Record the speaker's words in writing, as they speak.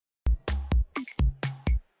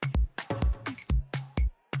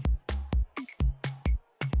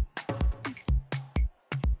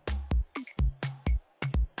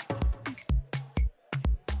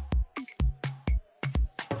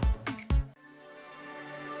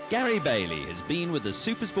Gary Bailey has been with the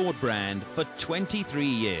SuperSport brand for 23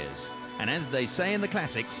 years. And as they say in the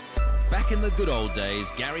classics, back in the good old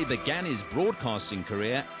days, Gary began his broadcasting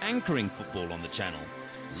career anchoring football on the channel.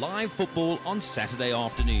 Live football on Saturday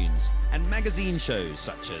afternoons and magazine shows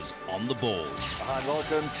such as On the Ball. And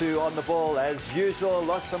welcome to On the Ball. As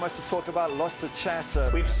usual, so much to talk about, lots to chat.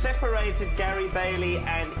 We've separated Gary Bailey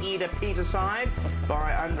and Ida Peterside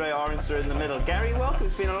by Andre Orenser in the middle. Gary, welcome.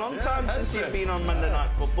 It's been a long time since you've been on Monday Night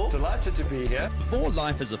Football. Delighted to be here. Before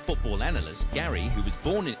life as a football analyst, Gary, who was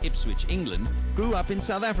born in Ipswich, England, grew up in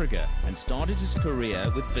South Africa and started his career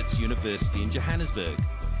with Wits University in Johannesburg.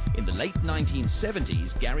 In the late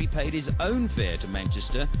 1970s, Gary paid his own fare to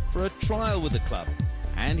Manchester for a trial with the club,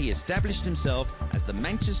 and he established himself as the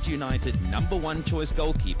Manchester United #1 choice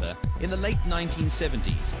goalkeeper in the late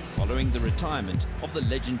 1970s, following the retirement of the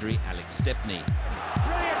legendary Alex Stepney.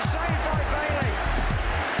 Brilliant save by Bailey.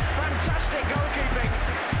 Fantastic goalkeeping.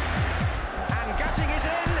 And Gatting is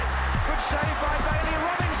in. Good save by Bailey.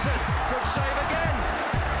 Robinson. Good save again.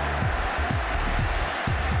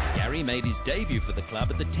 Gary made his debut for the club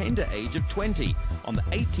at the tender age of 20 on the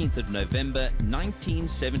 18th of November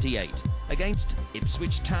 1978 against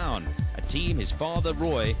Ipswich Town, a team his father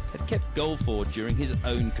Roy had kept goal for during his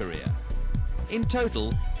own career. In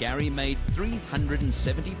total, Gary made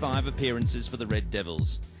 375 appearances for the Red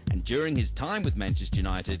Devils, and during his time with Manchester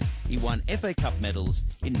United, he won FA Cup medals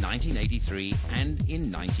in 1983 and in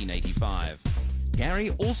 1985.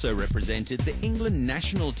 Gary also represented the England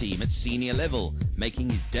national team at senior level, making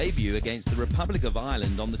his debut against the Republic of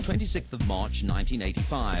Ireland on the 26th of March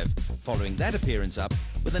 1985, following that appearance up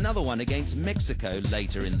with another one against Mexico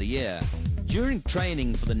later in the year. During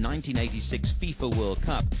training for the 1986 FIFA World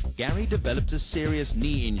Cup, Gary developed a serious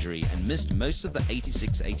knee injury and missed most of the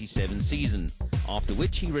 86-87 season, after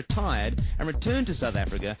which he retired and returned to South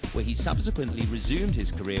Africa, where he subsequently resumed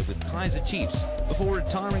his career with Kaizer Chiefs before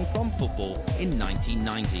retiring from football in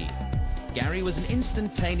 1990. Gary was an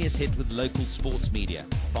instantaneous hit with local sports media,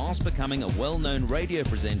 fast becoming a well-known radio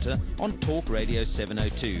presenter on Talk Radio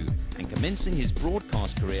 702 and commencing his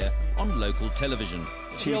broadcast career on local television.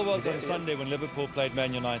 The deal was on Sunday when Liverpool played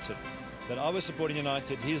Man United that I was supporting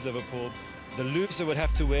United, he's Liverpool. The loser would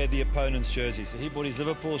have to wear the opponent's jersey. So he bought his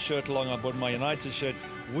Liverpool shirt along, I bought my United shirt.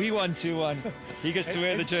 We won 2-1. He gets to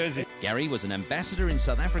wear the jersey. Gary was an ambassador in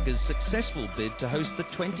South Africa's successful bid to host the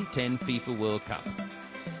 2010 FIFA World Cup.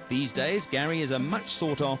 These days, Gary is a much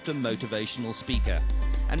sought-after motivational speaker.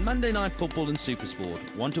 And Monday Night Football and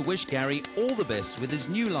SuperSport want to wish Gary all the best with his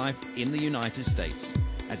new life in the United States,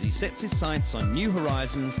 as he sets his sights on new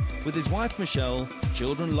horizons with his wife Michelle,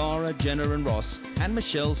 children Lara, Jenna and Ross, and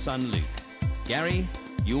Michelle's son Luke. Gary,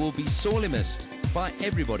 you will be sorely missed by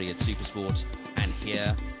everybody at SuperSport and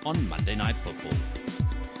here on Monday Night Football.